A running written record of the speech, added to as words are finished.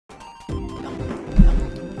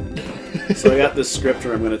So I got this script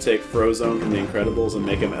where I'm going to take Frozone from The Incredibles and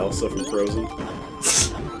make him Elsa from Frozen.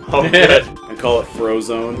 Oh, good. And call it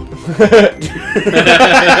Frozone.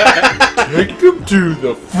 Take him to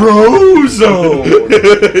the Frozone!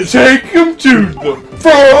 Take him to the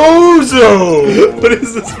Frozone! What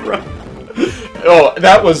is this from? Oh,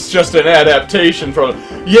 that was just an adaptation from...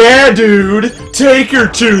 Yeah, dude! Take her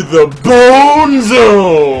to the Bone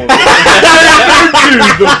Zone! Take her to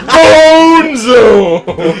the Bone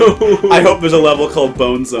Zone! I hope there's a level called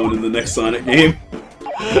Bone Zone in the next Sonic game.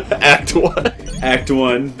 Act 1. Act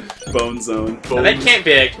 1, Bone Zone. Now, that can't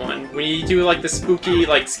be Act 1. When you do, like, the spooky,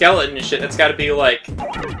 like, skeleton and shit, that's gotta be, like,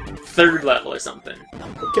 3rd level or something.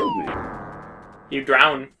 What killed me? You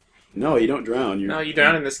drown. No, you don't drown. No, you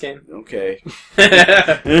drown in this game. Okay.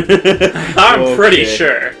 I'm pretty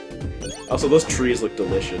sure. Also, those trees look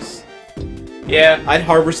delicious. Yeah. I'd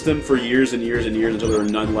harvest them for years and years and years until there were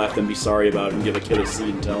none left and be sorry about it and give a kid a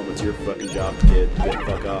seed and tell him it's your fucking job, kid. Get the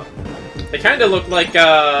fuck off. They kinda look like,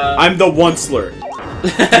 I'm the Onceler!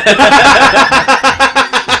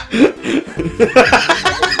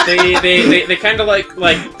 they kinda like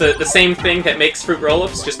the same thing that makes fruit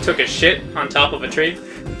roll-ups, just took a shit on top of a tree.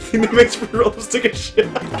 The thing that makes fruit roll-ups take a shit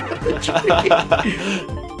on the tree.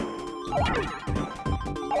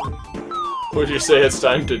 Would you say it's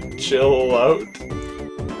time to chill out?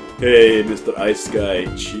 Hey, Mr. Ice Guy,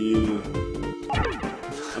 chill.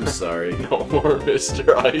 I'm sorry. No more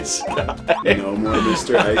Mr. Ice Guy. No more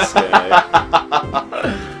Mr. Ice Guy.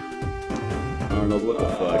 Arnold, what the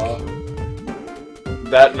fuck?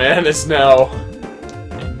 That man is now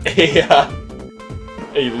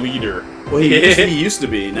a leader. Well, he used to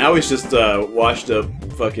be. Now he's just washed up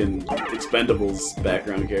fucking Expendables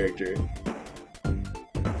background character.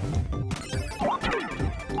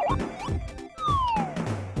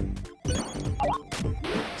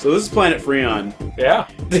 So this is Planet Freon. Yeah.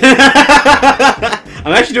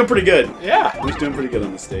 I'm actually doing pretty good. Yeah. I'm just doing pretty good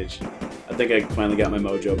on this stage. I think I finally got my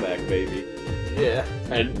mojo back, baby. Yeah.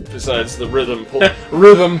 And besides, the Rhythm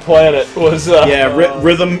Planet was yeah,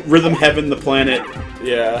 Rhythm Heaven, the planet.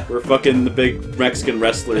 Yeah. Where fucking the big Mexican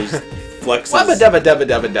wrestlers flexes. Wabba dabba dabba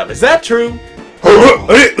dabba dabba. Is that true?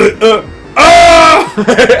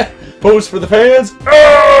 Pose for the fans.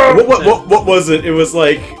 What was it? It was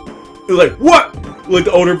like what? Like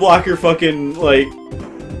the odor blocker fucking like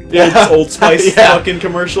Old Spice fucking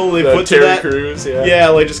commercial they put to that. Crews, yeah,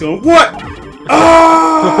 like just going what?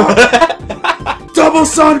 Ah! Double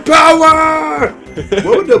sun power!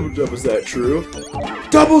 What was that true?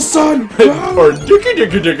 Double sun power! Or Duka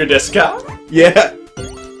Duka Duka Deska? Yeah.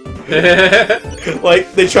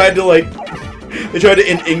 Like they tried to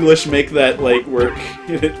in English make that like work.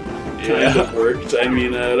 It kind of worked. I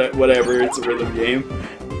mean, whatever. It's a rhythm game.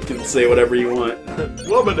 You can say whatever you want.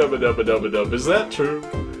 Wubba dubba dubba dubba dub. Is that true?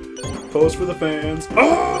 Pose for the fans.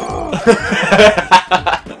 Oh!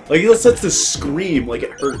 Like he sets to scream like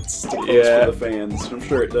it hurts to pose for the fans. I'm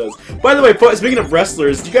sure it does. By the way, speaking of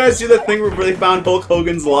wrestlers, did you guys see that thing where they found Hulk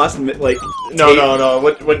Hogan's lost like? No.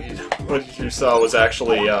 What you saw was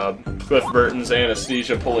actually Cliff Burton's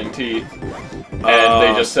anesthesia pulling teeth, and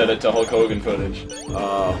they just set it to Hulk Hogan footage.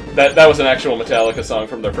 That was an actual Metallica song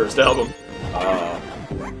from their first album.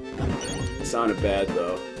 It sounded bad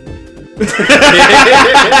though.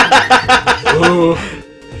 Ooh.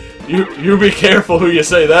 You be careful who you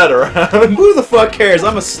say that around. Who the fuck cares?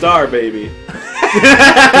 I'm a star, baby.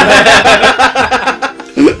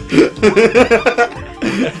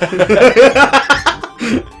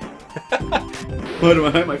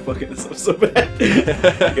 Why am I fucking this up so bad?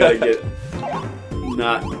 I gotta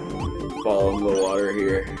not fall in the water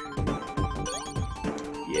here.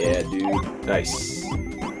 Yeah, dude. Nice.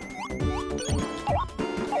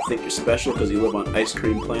 Think you're special because you live on Ice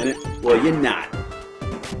Cream Planet? Well, you're not.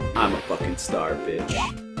 I'm a fucking star, bitch.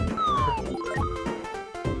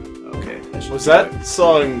 Okay. Was that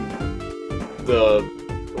song the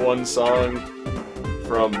one song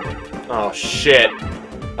from... Oh, shit.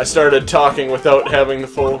 I started talking without having the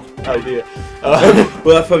full idea.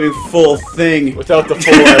 Without having full thing. Without the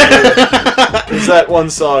full idea. Is that one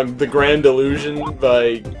song, The Grand Delusion,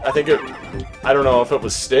 by... I don't know if it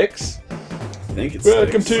was Styx? I think it's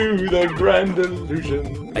Welcome Styx. to the Grand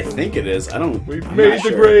Delusion. I think it is. We've made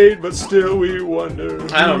the grade, but still we wonder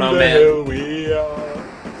I don't know, who the man. hell we are.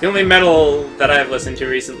 The only metal that I've listened to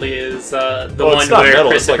recently is the Well, one it's not where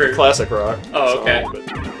metal, Christopher... it's like classic rock. Oh, okay. song,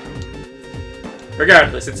 but...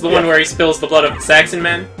 Regardless, it's the one where he spills the blood of the Saxon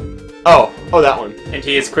men, Oh, that one. and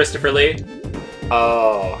he is Christopher Lee.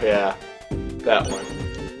 Oh, yeah. That one.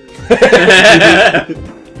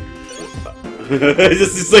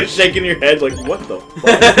 It's like shaking your head like, what the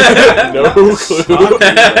fuck? No clue.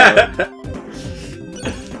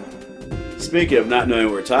 Speaking of not knowing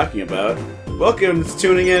what we're talking about, welcome to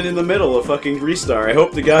tuning in the middle of fucking Ristar. I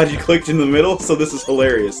hope to God you clicked in the middle, so this is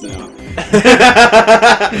hilarious now.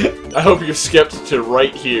 I hope you skipped to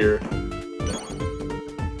right here.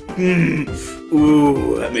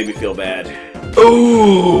 Ooh, that made me feel bad.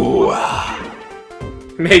 Ooh!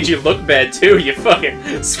 Made you look bad too, you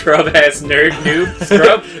fucking scrub-ass nerd noob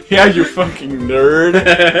scrub. Yeah, you fucking nerd.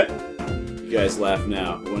 You guys laugh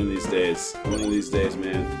now. One of these days,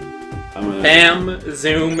 man. I'm gonna... Bam,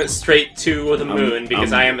 zoom straight to the moon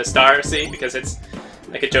because I am a star, see? Because it's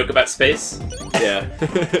like a joke about space. Yeah.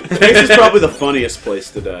 Space is probably the funniest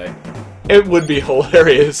place to die. It would be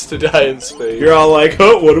hilarious to die in space. You're all like,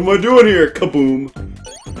 oh, what am I doing here? Kaboom.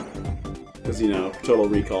 Because, you know, Total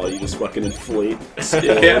Recall, you just fucking inflate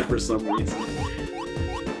Yeah. for some reason.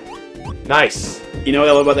 Nice. You know what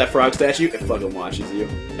I love about that frog statue? It fucking watches you.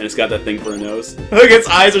 And it's got that thing for a nose. Look, its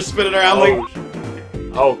eyes are spinning around like...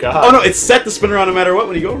 Oh, God. Oh, no, it's set to spin around no matter what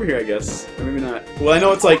when you go over here, I guess. Or maybe not. Well, I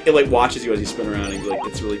know it's like, it like watches you as you spin around and like,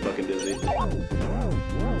 it's really fucking dizzy.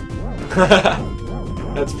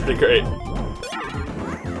 That's pretty great.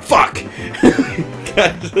 Fuck!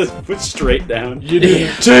 God, just put straight down. You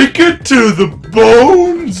didn't take it to the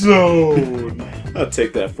bone zone! I'll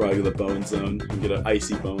take that frog to the bone zone and get an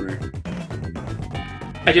icy boner.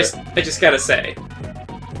 I just gotta say,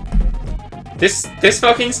 this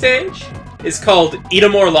fucking stage is called Eat a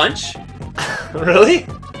More Lunch. Really?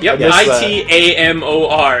 Yep,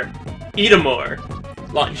 I-T-A-M-O-R. Eat a More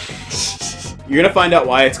Lunch. You're gonna find out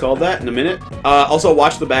why it's called that in a minute. Also,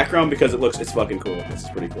 watch the background because it's fucking cool. This is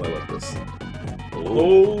pretty cool. I like this.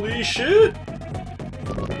 Holy shit!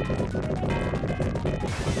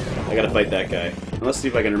 I gotta fight that guy. Let's see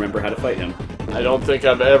if I can remember how to fight him. I don't think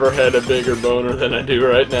I've ever had a bigger boner than I do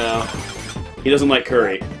right now. He doesn't like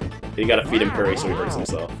curry. You gotta feed him curry so he hurts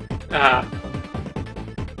himself. Ah.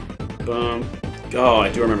 Boom. Oh, I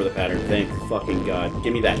do remember the pattern. Thank fucking God.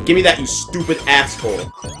 Give me that. Give me that, you stupid asshole.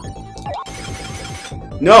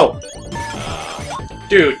 No!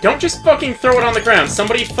 Dude, don't just fucking throw it on the ground.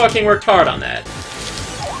 Somebody fucking worked hard on that.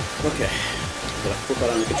 Okay. Gotta flip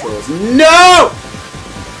out on the controls. No!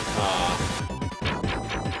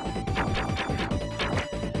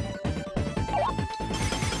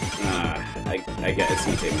 I guess it's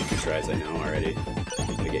gonna take me a few tries, I know already.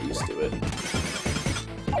 Gotta get used to it.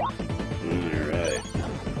 Alright.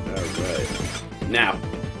 Alright. Now!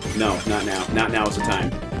 No, not now. Not now is the time.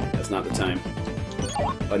 That's not the time.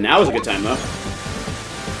 But now is a good time, though.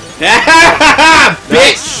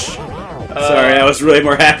 Bitch! Sorry, I was really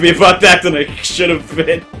more happy about that than I should have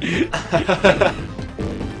been.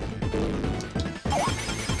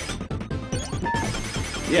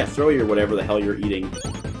 Yeah, throw your whatever the hell you're eating.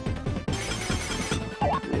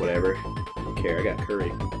 Whatever. I don't care, I got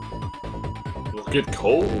curry. It'll get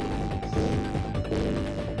cold.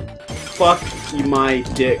 Fuck you my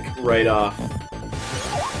dick right off.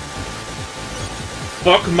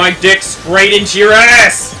 Fuck my dick straight into your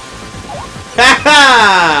ass! Ha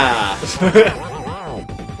ha!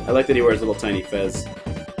 I like that he wears little tiny fez.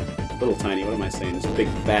 Little tiny, what am I saying? This big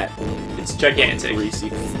fat, It's gigantic. greasy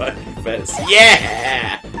fez.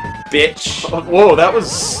 Yeah! Bitch! Oh, whoa, that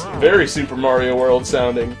was very Super Mario World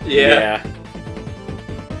sounding. Yeah.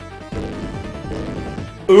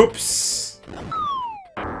 Oops!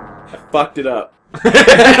 I fucked it up. Give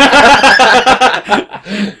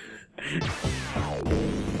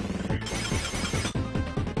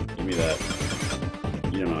me that.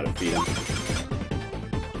 You don't know how to feed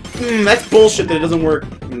him. That's bullshit that it doesn't work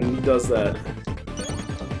when he does that.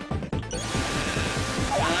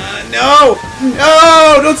 No!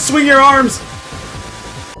 No! Don't swing your arms!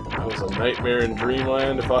 That was a nightmare in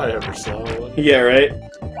dreamland if I ever saw one. Yeah, right?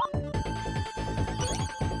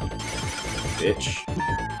 Bitch.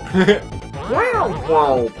 Wow,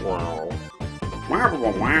 wow, wow. Wow,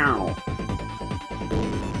 wow, wow.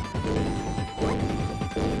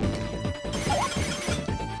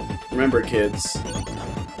 Remember, kids,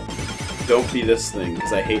 don't be this thing,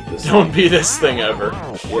 because I hate this Don't be this thing ever.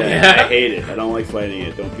 thing. Yeah, I hate it. I don't like fighting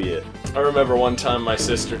it. Don't be it. I remember one time my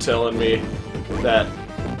sister telling me that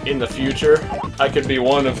in the future, I could be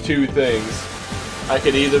one of two things. I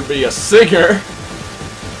could either be a singer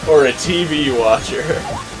or a TV watcher.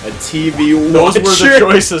 A TV Those watcher? were the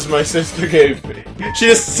choices my sister gave me. She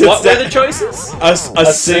just sits What down. were the choices? A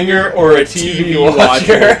singer or a TV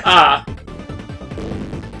watcher. Ah.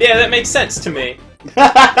 Yeah, that makes sense to me.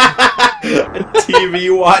 A TV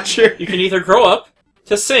watcher? You can either grow up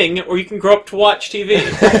to sing, or you can grow up to watch TV.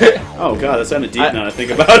 Oh god, that sounded deep now that I think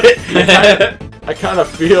about it. I kind of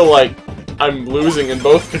feel like I'm losing in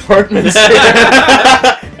both departments.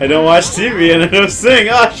 I don't watch TV and I don't sing.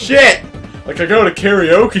 Oh shit! Like, I go to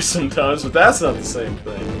karaoke sometimes, but that's not the same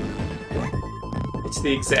thing. It's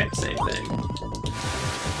the exact same thing.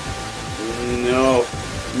 No.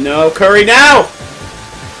 No, curry now!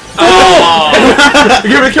 Oh!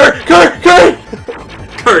 Give me curry! Curry! Curry!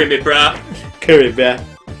 Curry me, brah. Curry back.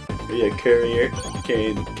 Are you a courier?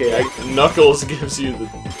 Okay. Knuckles gives you the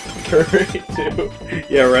curry, too.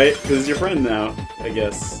 Yeah, right? Because he's your friend now, I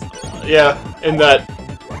guess. Yeah, in that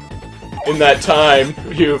time,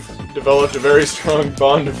 you've developed a very strong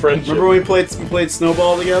bond of friendship. Remember when we played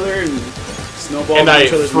Snowball together and snowballed and I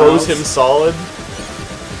each other's froze mouths? him solid?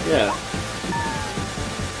 Yeah.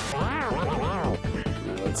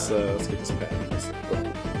 Now let's get this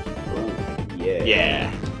pattern. Yeah.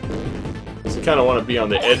 Yeah. So you kind of want to be on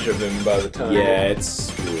the edge of him by the time. Yeah,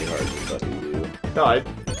 it's really hard to fucking do. No, I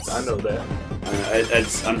know that.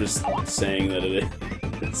 I'm just saying that it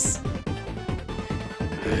is.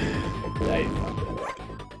 I fucked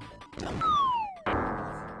it up.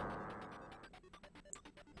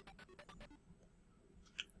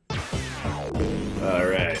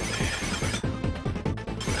 Alright.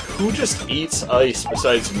 Who just eats ice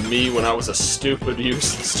besides me when I was a stupid,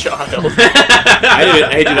 useless child?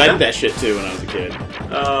 Hey, dude, I did that shit too when I was a kid.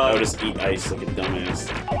 I would just eat ice like a dumbass.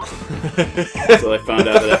 So I found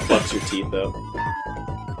out that it fucks your teeth, though.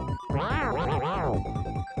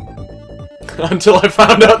 Until I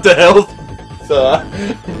found out the health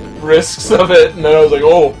risks of it, and then I was like,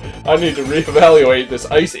 oh, I need to reevaluate this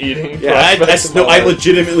ice eating. Yeah, I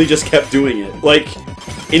legitimately just kept doing it. Like,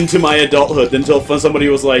 into my adulthood until somebody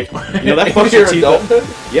was like, you know, that fucks your teeth up.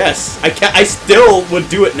 Yes, I still would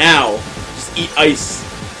do it now. Just eat ice.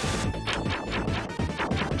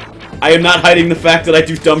 I am not hiding the fact that I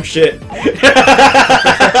do dumb shit.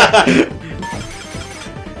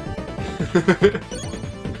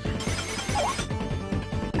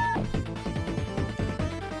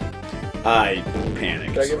 I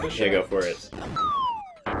panicked. Should I give it a shot? Yeah, go for it.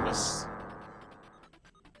 Yes.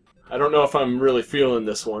 I don't know if I'm really feeling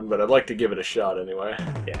this one, but I'd like to give it a shot anyway.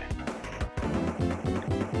 Yeah.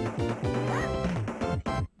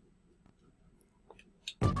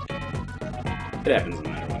 It happens no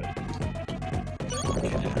matter what.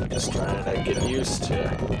 Okay, I'm just trying to get used to.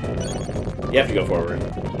 You have to go forward.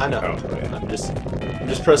 I know. Oh, okay. I'm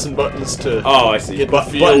just pressing buttons to. Oh, I see. Get the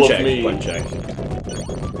feel button of check. me. Button check.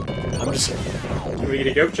 I'm just. Can we get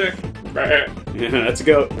a goat check? Yeah, that's a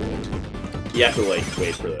goat. You have to like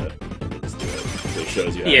wait for the. Just do it. So it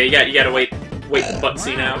shows you. How. Yeah, you gotta wait the butt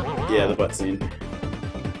scene out. Yeah, the butt scene.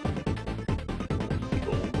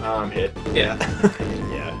 I'm hit. Yeah.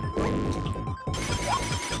 Yeah.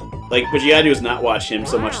 Like, what you gotta do is not watch him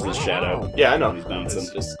so much as his shadow. Yeah, I know. He's bouncing.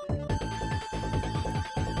 It's just. Yeah,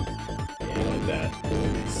 like that.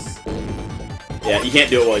 Yeah, you can't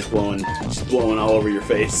do it while he's blowing. Just blowing all over your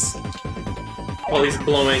face. While he's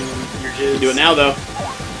blowing your jizz. You do it now, though.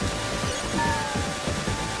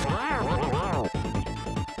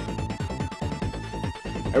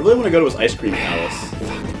 I really want to go to his ice cream palace.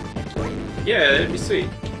 Yeah, that'd be sweet.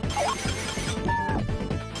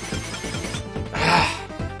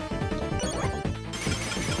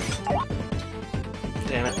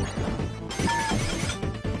 Damn it.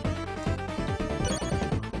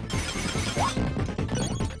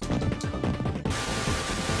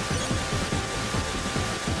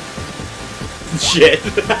 Shit.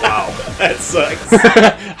 Wow. That sucks.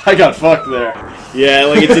 I got fucked there. Yeah,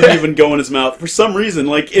 like it didn't even go in his mouth. For some reason,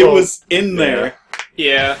 like it was in there.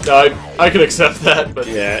 Yeah. No, I can accept that, but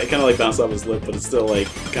Yeah, it kind of like bounced off his lip, but it's still like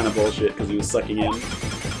kind of bullshit because he was sucking in.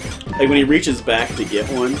 Like when he reaches back to get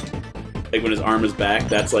one, like when his arm is back,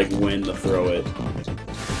 that's like when to throw it.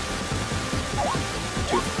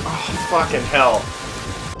 oh, fucking hell.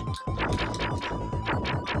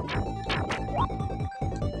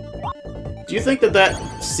 Do you think that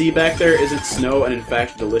that sea back there isn't snow and in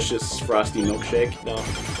fact delicious frosty milkshake? No.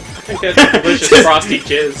 I think that's delicious frosty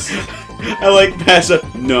jizz. I like Pasha.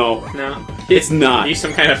 No, No. it's not. You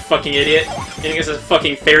some kind of fucking idiot. You think it's a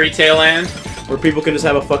fucking fairy tale land? Where people can just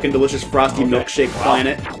have a fucking delicious frosty Okay. milkshake Wow.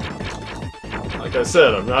 planet. Like I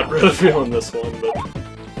said, I'm not really feeling this one, but...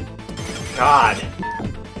 God.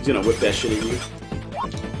 He's gonna whip that shit at you.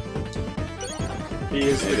 He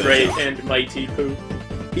is Maybe the great that's and mighty poo.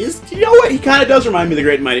 He's, you know what? He kind of does remind me of the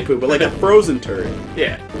Great and Mighty Pooh, but like a frozen turd.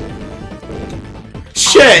 Yeah.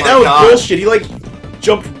 Shit, Oh my that was God. bullshit. He like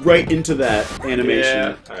jumped right into that animation.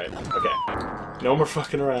 Yeah. Alright, okay. No more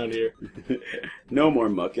fucking around here. No more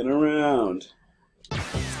mucking around.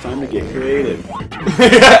 It's time to get creative.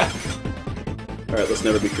 Alright, let's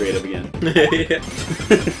never be creative again. Yeah.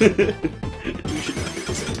 We should not do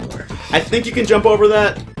this anymore. I think you can jump over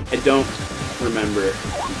that. I don't remember.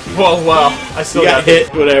 You Well, wow. I still You got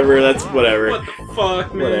hit, whatever, that's whatever. What the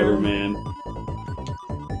fuck, man? Whatever, man.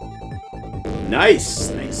 Nice,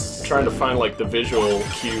 nice. I'm trying to find, like, the visual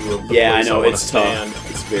cue of the Yeah, I place know, wanna it's stand.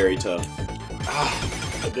 tough. It's very tough.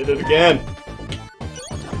 I did it again.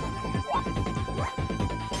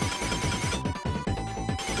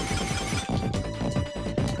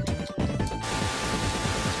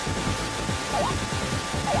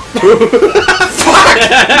 Fuck!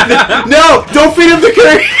 No! Don't feed him the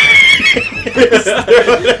curry!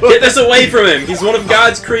 Get this away from him! He's one of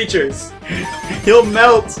God's creatures! He'll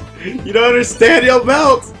melt! You don't understand, he'll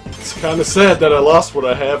melt! It's kind of sad that I lost what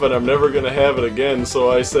I have and I'm never going to have it again,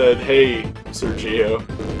 so I said, hey, Sergio.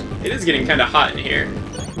 It is getting kind of hot in here.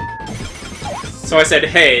 So I said,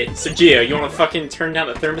 hey, Sergio, you want to fucking turn down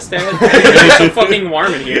the thermostat? It's so fucking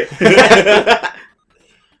warm in here.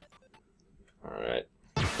 Alright.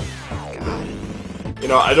 You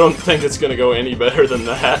know, I don't think it's going to go any better than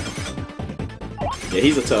that. Yeah,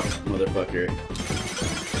 he's a tough motherfucker.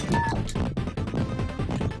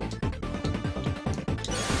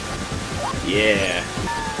 Yeah.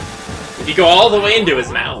 If you go all the way into his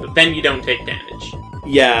mouth, then you don't take damage.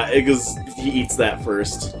 Yeah, because he eats that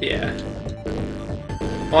first. Yeah.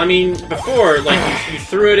 Well, I mean, before, like, you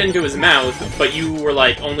threw it into his mouth, but you were,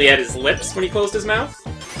 like, only at his lips when he closed his mouth.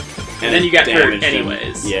 And then you got hurt damaged him.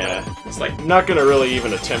 anyways. Yeah. It's like... I'm not going to really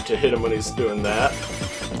even attempt to hit him when he's doing that.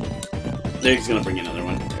 There, he's gonna bring another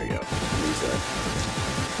one. There you go.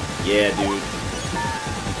 Yeah, dude.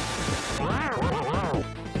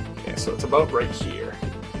 Okay, so it's about right here.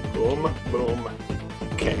 Boom, boom.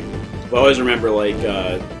 Okay. But always remember, like,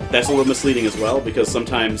 that's a little misleading as well, because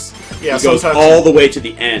sometimes Yeah, he goes sometimes all the way to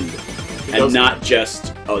the end, and goes- not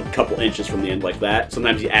just a couple inches from the end like that.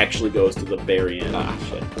 Sometimes he actually goes to the very end. Ah,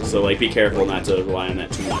 shit. So, like, be careful not to rely on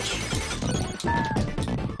that too much.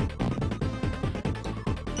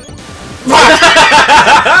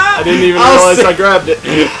 I didn't even realize I grabbed it.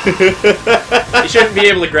 You shouldn't be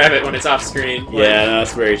able to grab it when it's off screen. Like, Yeah, no,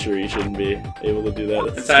 that's very true. You shouldn't be able to do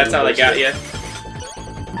that. That's how they got you.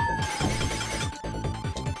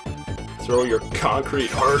 Throw your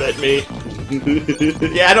concrete heart at me.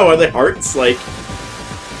 Yeah, I know. Are they hearts? Like,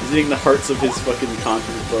 he's eating the hearts of his fucking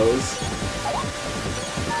concrete foes.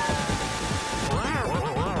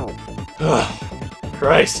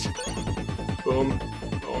 Christ. Boom. Boom.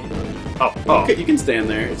 Oh, oh. Okay, you can stand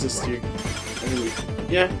there. It's just you.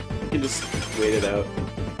 Yeah, you can just wait it out.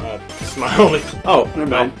 It's my only... Oh, never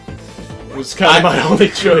mind. It was kind of my only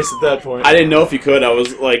choice at that point. I didn't know if you could. I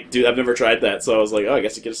was like, dude, I've never tried that, so I was like, oh, I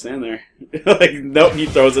guess you can just stand there. Like, nope, he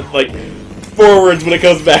throws it like forwards when it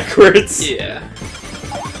goes backwards. Yeah.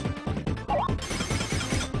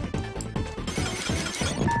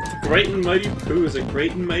 Great and mighty Pooh is a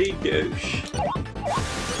great and mighty douche.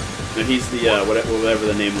 And he's the whatever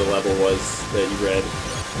the name of the level was that you read.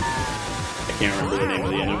 I can't remember the name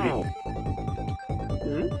of the enemy.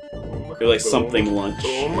 They're like something lunch.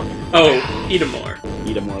 Boom. Oh, eat 'em more.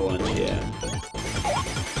 Eat a more lunch, yeah.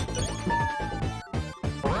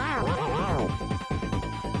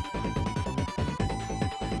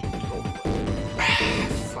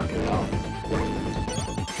 Fucking hell.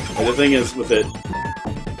 And the thing is with it,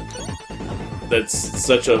 that's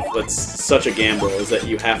such a gamble, is that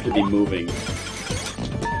you have to be moving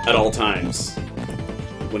at all times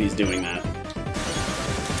when he's doing that.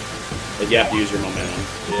 Like, you have to use your momentum.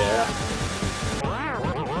 Yeah.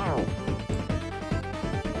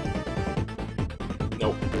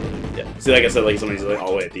 Nope. Yeah. See, like I said, like somebody's like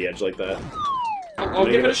all the way at the edge like that. I'll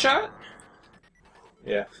give it a shot.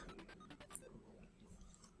 Yeah.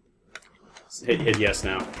 Hit yes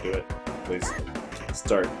now. Do it, please.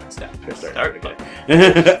 Start. Stop. Start. Okay.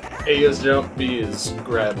 A is jump, B is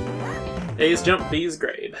grab. A is jump, B is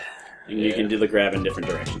grab. And you can do the grab in different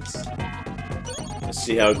directions. Let's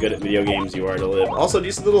see how good at video games you are to live. Also, do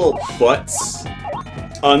you see the little butts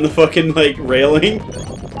on the fucking, like, railing?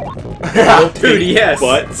 Dude, yes.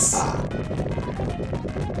 Butts.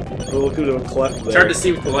 Look at a cleft there. It's hard to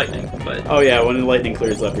see with the lightning, but... Oh yeah, when the lightning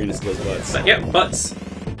clears up, you're gonna see those butts. But, yeah, butts.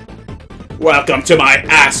 Welcome to my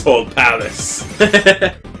asshole palace!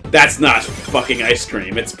 That's not fucking ice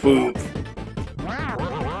cream, it's poop.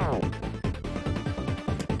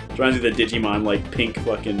 Reminds me of the Digimon, like, pink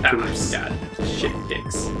fucking Oh poops. my god. Shit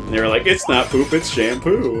dicks. And they were like, it's not poop, it's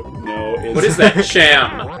shampoo. No, it's... What is that?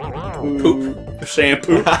 Sham. Poop.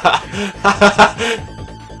 Shampoo.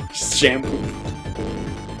 Shampoo.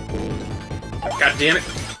 God damn it.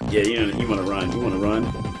 Yeah, you wanna run. You wanna run?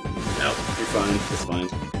 No. You're fine. It's fine.